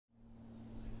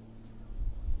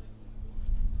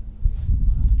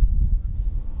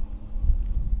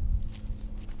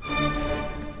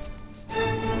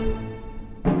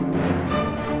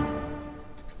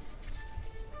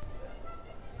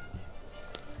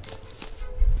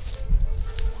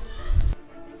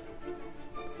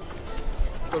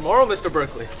Good morrow, Mr.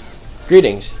 Berkeley.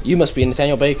 Greetings. You must be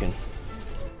Nathaniel Bacon.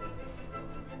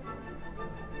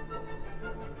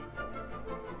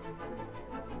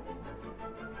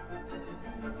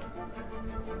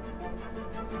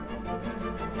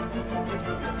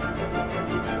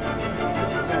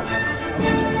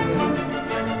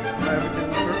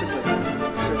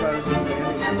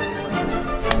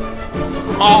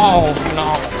 Oh,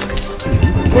 no.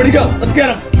 Where'd he go? Let's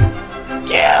get him!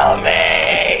 Kill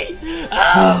me!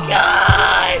 Oh,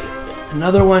 God!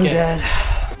 Another one dead.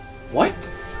 What?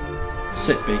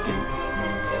 Sit, Bacon.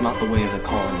 It's not the way of the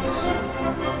colonies.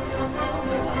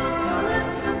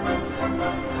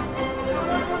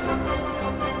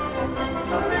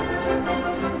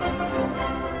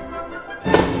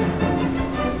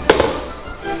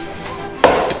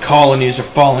 The colonies are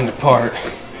falling apart.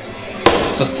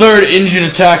 It's the third Indian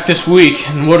attack this week,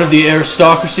 and what are the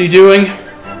aristocracy doing?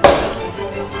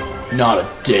 Not a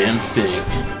damn thing.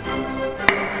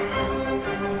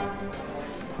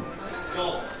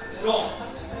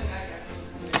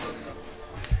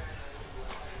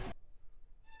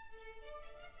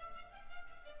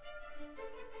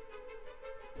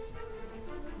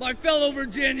 My fellow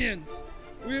Virginians,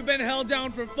 we have been held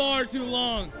down for far too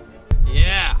long.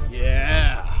 Yeah.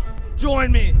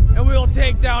 Join me, and we will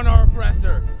take down our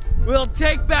oppressor. We will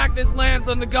take back this land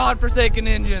from the God-forsaken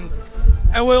Indians,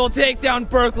 and we will take down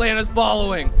Berkeley and his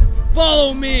following.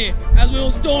 Follow me as we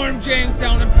will storm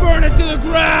Jamestown and burn it to the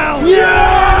ground!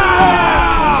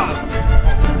 Yeah!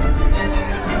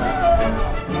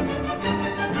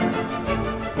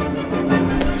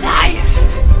 Sire,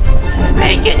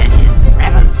 Bacon and his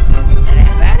rebels,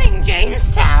 they're burning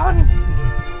Jamestown.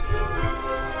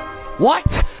 What?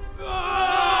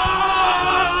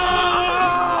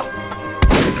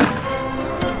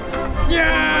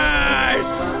 Yes!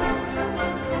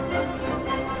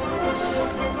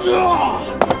 Yeah!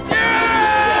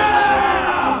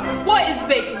 What is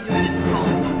Bacon doing in the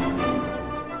colonies?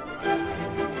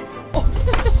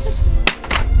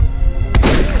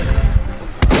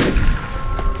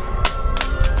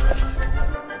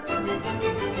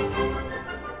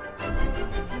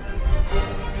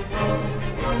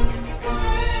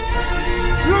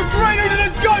 You're a traitor to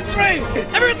this country!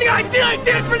 Everything I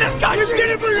did it for this country! You did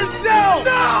it for yourself!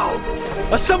 No!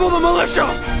 Assemble the militia!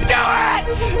 Do it!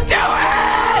 Do it!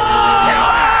 Do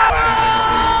it!